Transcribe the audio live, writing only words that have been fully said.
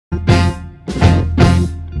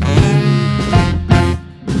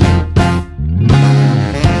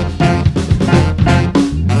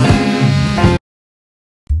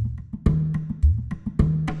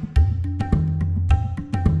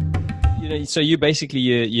so you basically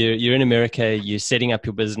you're in America, you're setting up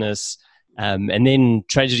your business, and then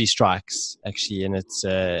tragedy strikes actually, and it's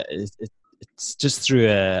just through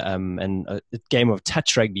a game of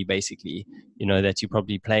touch rugby, basically, that you're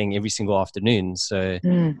probably playing every single afternoon. So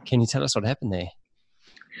can you tell us what happened there?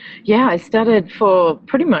 Yeah, I started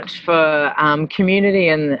pretty much for community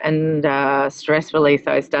and stress release.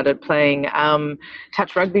 I started playing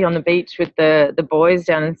touch rugby on the beach with the boys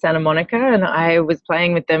down in Santa Monica, and I was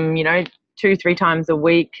playing with them, 2-3 times a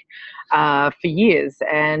week for years.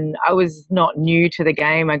 And I was not new to the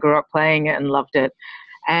game. I grew up playing it and loved it.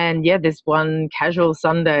 And yeah, this one casual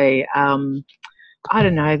Sunday, I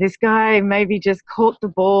don't know, this guy maybe just caught the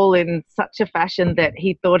ball in such a fashion that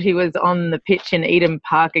he thought he was on the pitch in Eden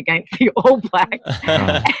Park against the All Blacks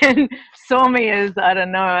and saw me as, I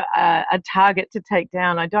don't know, a target to take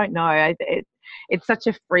down. I don't know. It's such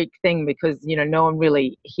a freak thing because, no one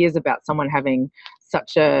really hears about someone having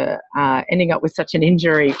ending up with such an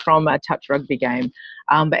injury from a touch rugby game.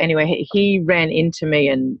 But anyway, he ran into me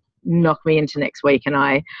and knocked me into next week, and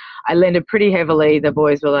I landed pretty heavily. The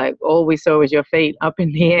boys were like, all we saw was your feet up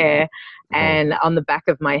in the air and on the back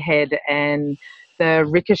of my head, and the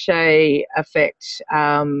ricochet effect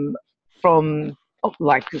from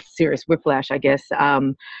like serious whiplash, I guess,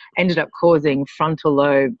 ended up causing frontal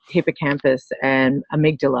lobe, hippocampus and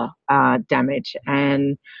amygdala damage,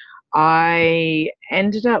 and I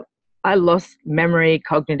lost memory,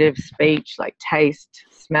 cognitive, speech, like taste,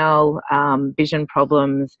 smell, vision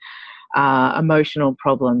problems, emotional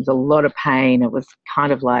problems, a lot of pain. It was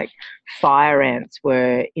kind of like fire ants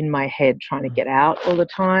were in my head trying to get out all the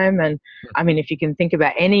time. And I mean, if you can think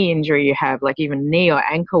about any injury you have, like even knee or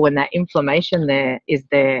ankle, when that inflammation is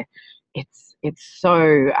there, it's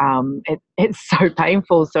so it's so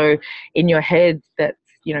painful. So in your head, that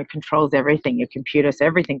controls everything, your computer, so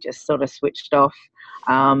everything just sort of switched off.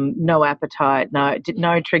 No appetite,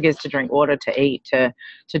 no triggers to drink water, to eat, to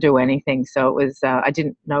do anything. So it was, I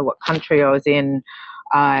didn't know what country I was in.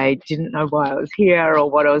 I didn't know why I was here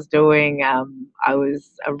or what I was doing. I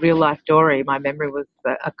was a real life Dory. My memory was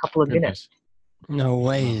a couple of minutes. No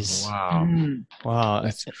ways. Oh, wow. Wow.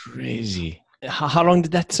 That's crazy. How long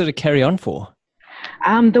did that sort of carry on for?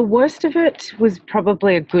 The worst of it was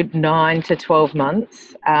probably a good 9 to 12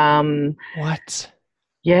 months. What?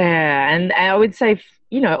 Yeah, and I would say,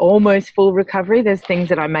 almost full recovery. There's things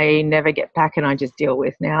that I may never get back and I just deal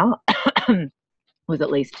with now. Was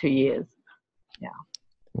at least 2 years. Yeah.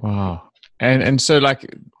 Wow. And so like,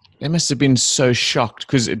 they must have been so shocked,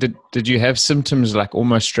 because did you have symptoms like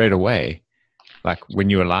almost straight away, like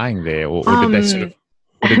when you were lying there, or did they sort of?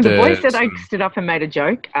 The boy said I stood up and made a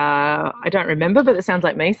joke. I don't remember, but it sounds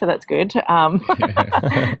like me, so that's good.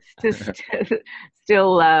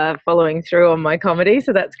 Still following through on my comedy,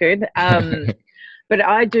 so that's good. But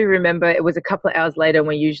I do remember it was a couple of hours later, and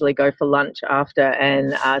we usually go for lunch after,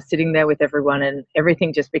 and sitting there with everyone, and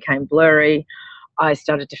everything just became blurry. I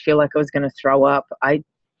started to feel like I was going to throw up. I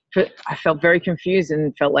felt very confused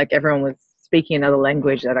and felt like everyone was speaking another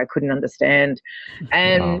language that I couldn't understand.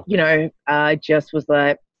 And, I just was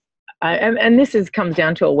like, and this comes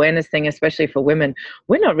down to awareness thing, especially for women.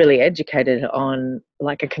 We're not really educated on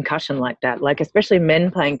like a concussion like that, like especially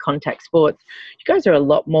men playing contact sports. You guys are a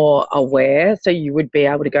lot more aware. So you would be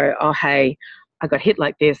able to go, oh, hey, I got hit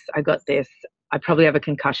like this. I got this. I probably have a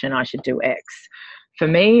concussion. I should do X. For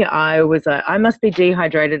me, I was I must be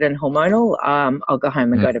dehydrated and hormonal. I'll go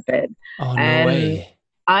home and go to bed. Oh, no way.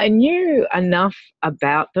 I knew enough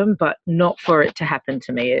about them, but not for it to happen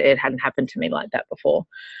to me. It hadn't happened to me like that before.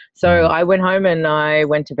 So I went home and I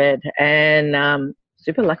went to bed, and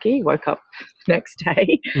super lucky, woke up the next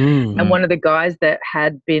day. And one of the guys that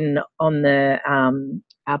had been on the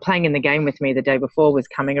playing in the game with me the day before was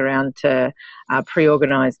coming around to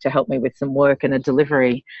pre-organise to help me with some work and a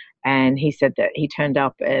delivery. And he said that he turned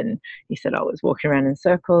up and he said I was walking around in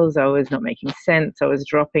circles. I was not making sense. I was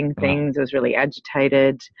dropping things. I was really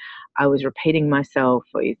agitated. I was repeating myself.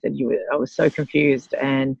 He said I was so confused.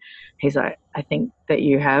 And he's like, I think that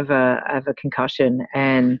you have a concussion.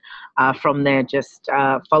 And from there, just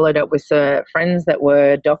followed up with friends that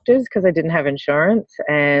were doctors because I didn't have insurance,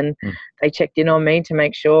 and they checked in on me to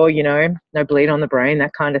make sure, no bleed on the brain,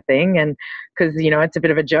 that kind of thing. And because, it's a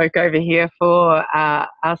bit of a joke over here for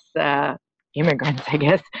us immigrants, I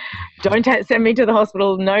guess. Don't send me to the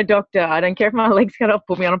hospital. No doctor. I don't care if my legs cut off.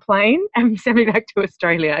 Put me on a plane and send me back to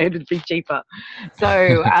Australia. It would be cheaper.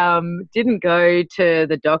 So didn't go to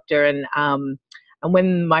the doctor. And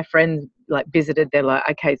when my friends visited, they're like,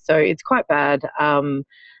 okay, so it's quite bad.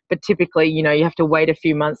 but typically, you know, you have to wait a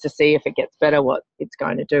few months to see if it gets better, what it's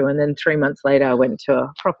going to do. And then 3 months later, I went to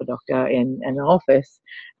a proper doctor in an office,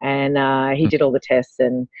 and he did all the tests,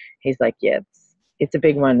 and he's like, yeah, it's a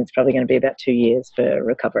big one. It's probably going to be about 2 years for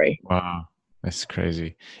recovery. Wow, that's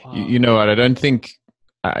crazy. Wow. You know what? I don't think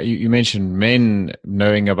you mentioned men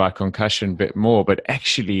knowing about concussion a bit more, but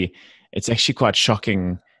actually, it's actually quite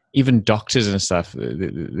shocking. Even doctors and stuff,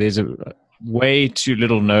 there's a way too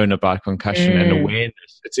little known about concussion and awareness.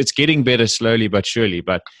 It's getting better slowly but surely.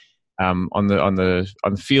 But on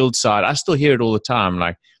the field side, I still hear it all the time.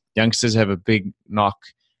 Like youngsters have a big knock,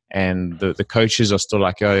 and the coaches are still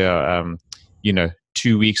like, oh yeah, you know,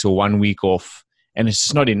 2 weeks or 1 week off, and it's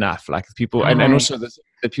just not enough. Like people, and also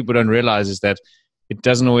that people don't realize is that it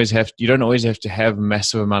doesn't always have. You don't always have to have a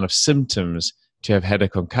massive amount of symptoms to have had a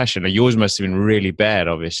concussion. Now, yours must have been really bad,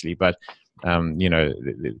 obviously, but you know,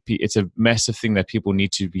 it's a massive thing that people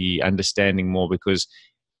need to be understanding more, because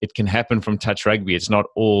it can happen from touch rugby. It's not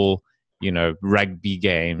all, you know, rugby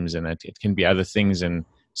games, and it can be other things. And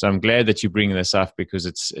so I'm glad that you're bringing this up, because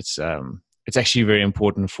it's actually very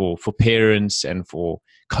important for parents and for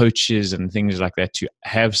coaches and things like that to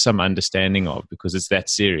have some understanding of, because it's that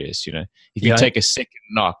serious. You know, if you take a second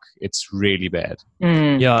knock, it's really bad.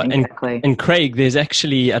 Yeah, exactly. and Craig, there's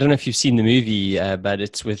actually, I don't know if you've seen the movie, but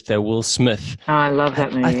it's with Will Smith. Oh, I love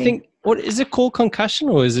that movie. I think, what is it called, Concussion,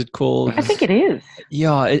 or is it called? I think it is.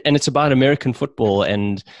 Yeah, and it's about American football,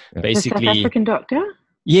 and basically the South African doctor.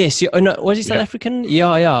 Yes, oh no, was he South African?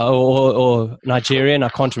 Yeah, or Nigerian? I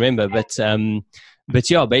can't remember, but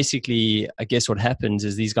yeah, basically, I guess what happens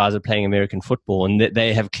is these guys are playing American football, and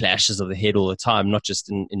they have clashes of the head all the time, not just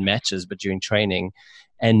in matches, but during training,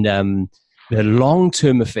 and the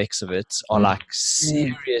long-term effects of it are like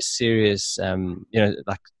serious, you know,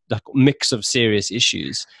 like mix of serious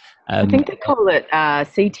issues. I think they call it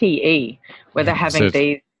CTE, where they're having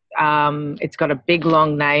these. It's got a big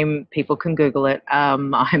long name. People can Google it.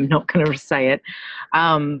 I'm not going to say it,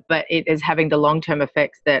 but it is having the long-term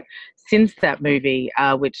effects that since that movie,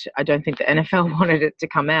 which I don't think the NFL wanted it to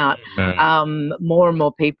come out, more and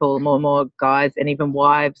more people, more and more guys, and even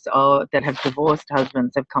wives that have divorced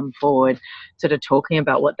husbands have come forward, sort of talking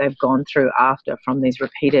about what they've gone through after from these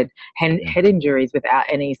repeated head injuries without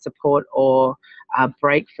any support or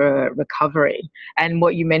break for recovery. And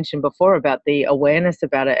what you mentioned before about the awareness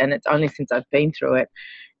about it, and it's only since I've been through it,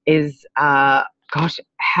 is gosh,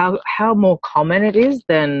 how more common it is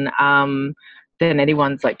than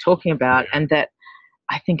anyone's like talking about. And that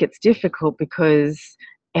I think it's difficult because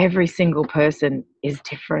every single person is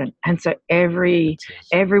different, and so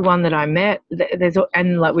everyone that I met,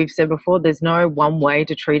 and like we've said before, there's no one way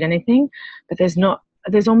to treat anything, but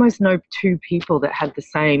there's almost no two people that had the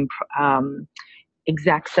same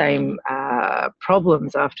exact same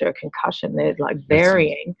problems after a concussion. They're like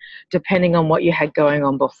varying depending on what you had going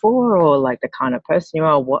on before, or like the kind of person you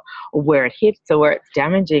are, or where it hits, or where it's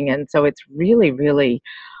damaging. And so it's really, really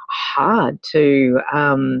hard to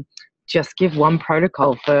just give one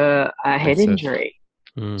protocol for a head injury.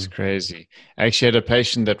 It's crazy. I actually had a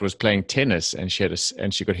patient that was playing tennis, and she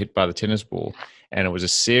got hit by the tennis ball, and it was a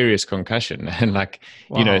serious concussion. And like,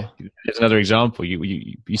 you know, there's another example.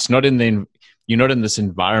 You're not in this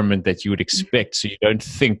environment that you would expect, so you don't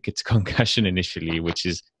think it's concussion initially, which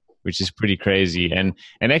is pretty crazy. And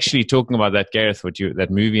actually, talking about that, Gareth, that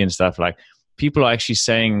movie and stuff, like people are actually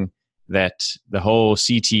saying that the whole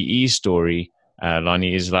CTE story,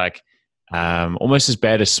 Lani, is like almost as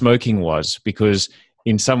bad as smoking was, because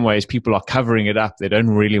in some ways people are covering it up. They don't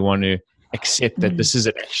really want to accept that this is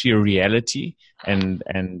actually a reality, and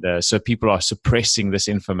so people are suppressing this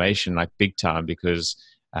information like big time, because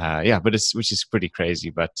which is pretty crazy.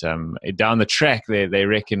 But down the track, they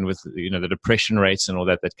reckon with, you know, the depression rates and all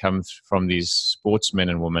that come from these sportsmen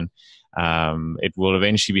and women, it will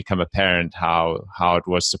eventually become apparent how it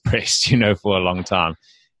was suppressed, you know, for a long time,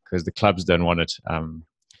 because the clubs don't want it.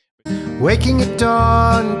 Waking at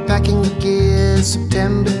dawn, packing the gear,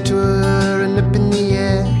 September tour, and up in the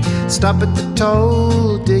air. Stop at the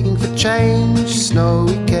toll, digging for change,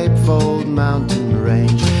 snowy Cape Fold mountain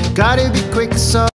range. Gotta be quick, so